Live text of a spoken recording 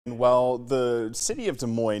Well, the city of Des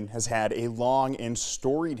Moines has had a long and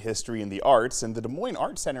storied history in the arts, and the Des Moines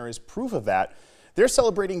Art Center is proof of that. They're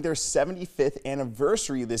celebrating their 75th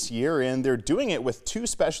anniversary this year, and they're doing it with two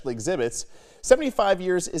special exhibits. 75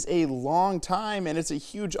 years is a long time, and it's a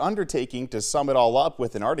huge undertaking to sum it all up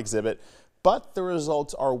with an art exhibit, but the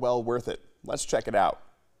results are well worth it. Let's check it out.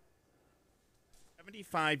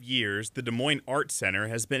 75 years, the Des Moines Art Center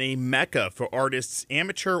has been a mecca for artists,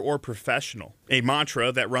 amateur or professional. A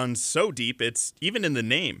mantra that runs so deep it's even in the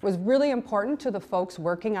name. It was really important to the folks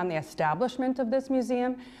working on the establishment of this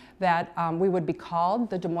museum that we would be called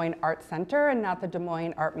the Des Moines Art Center and not the Des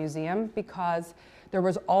Moines Art Museum, because there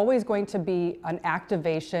was always going to be an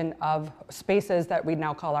activation of spaces that we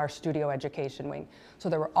now call our studio education wing. So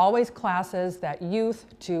there were always classes that youth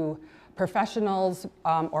to professionals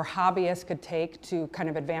or hobbyists could take to kind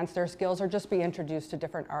of advance their skills or just be introduced to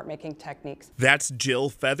different art making techniques. That's Jill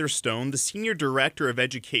Featherstone, the Senior Director of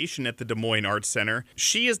Education at the Des Moines Art Center.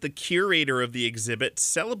 She is the curator of the exhibit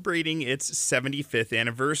celebrating its 75th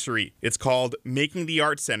anniversary. It's called Making the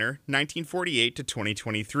Art Center 1948 to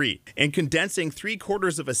 2023. And condensing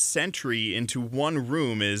 3/4 of a century into one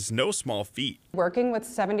room is no small feat. Working with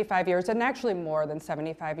 75 years, and actually more than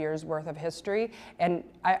 75 years worth of history, and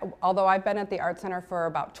although I've been at the Art Center for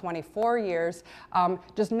about 24 years,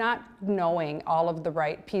 just not knowing all of the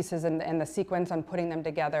right pieces and the sequence on putting them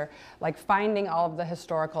together, like finding all of the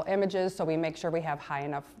historical images so we make sure we have high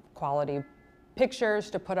enough quality pictures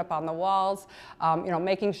to put up on the walls,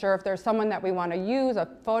 making sure if there's someone that we want to use, a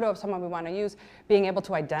photo of someone we want to use, being able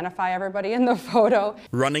to identify everybody in the photo.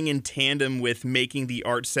 Running in tandem with Making the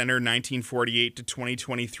Art Center 1948 to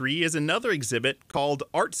 2023 is another exhibit called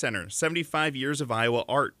Art Center, 75 Years of Iowa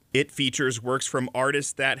Art. It features works from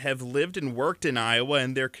artists that have lived and worked in Iowa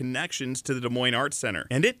and their connections to the Des Moines Art Center.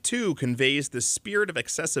 And it too conveys the spirit of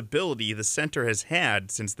accessibility the center has had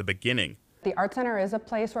since the beginning. The Art Center is a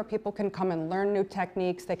place where people can come and learn new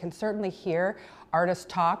techniques. They can certainly hear artists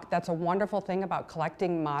talk. That's a wonderful thing about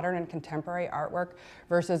collecting modern and contemporary artwork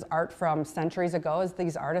versus art from centuries ago, as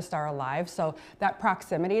these artists are alive. So that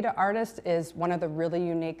proximity to artists is one of the really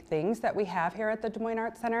unique things that we have here at the Des Moines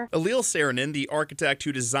Art Center. Alil Saarinen, the architect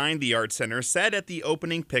who designed the Art Center, said at the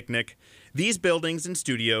opening picnic, "These buildings and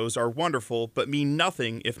studios are wonderful, but mean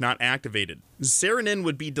nothing if not activated." Saarinen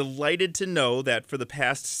would be delighted to know that for the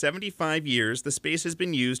past 75 years, the space has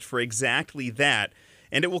been used for exactly that,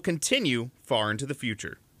 and it will continue far into the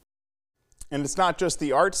future. And it's not just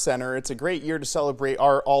the Art Center, it's a great year to celebrate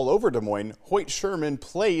art all over Des Moines. Hoyt Sherman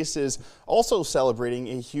Place is also celebrating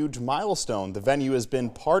a huge milestone. The venue has been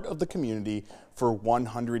part of the community for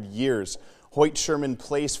 100 years. Hoyt Sherman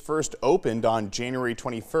Place first opened on January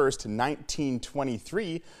 21st,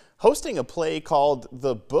 1923, hosting a play called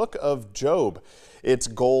The Book of Job. Its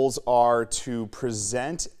goals are to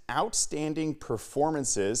present outstanding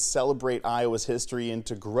performances, celebrate Iowa's history, and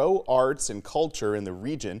to grow arts and culture in the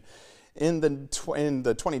region. In the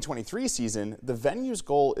 2023 season, the venue's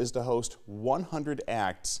goal is to host 100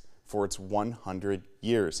 acts for its 100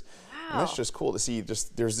 years. And that's just cool to see.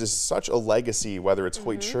 There's such a legacy, whether it's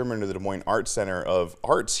Hoyt Sherman or the Des Moines Art Center, of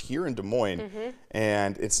arts here in Des Moines,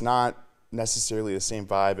 and it's not necessarily the same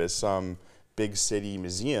vibe as some big city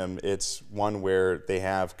museum. It's one where they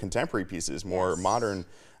have contemporary pieces, more modern,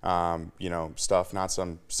 stuff, not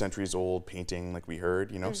some centuries old painting like we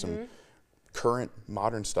heard. Some current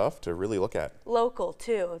modern stuff to really look at. Local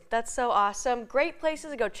too. That's so awesome. Great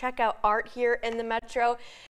places to go check out art here in the Metro.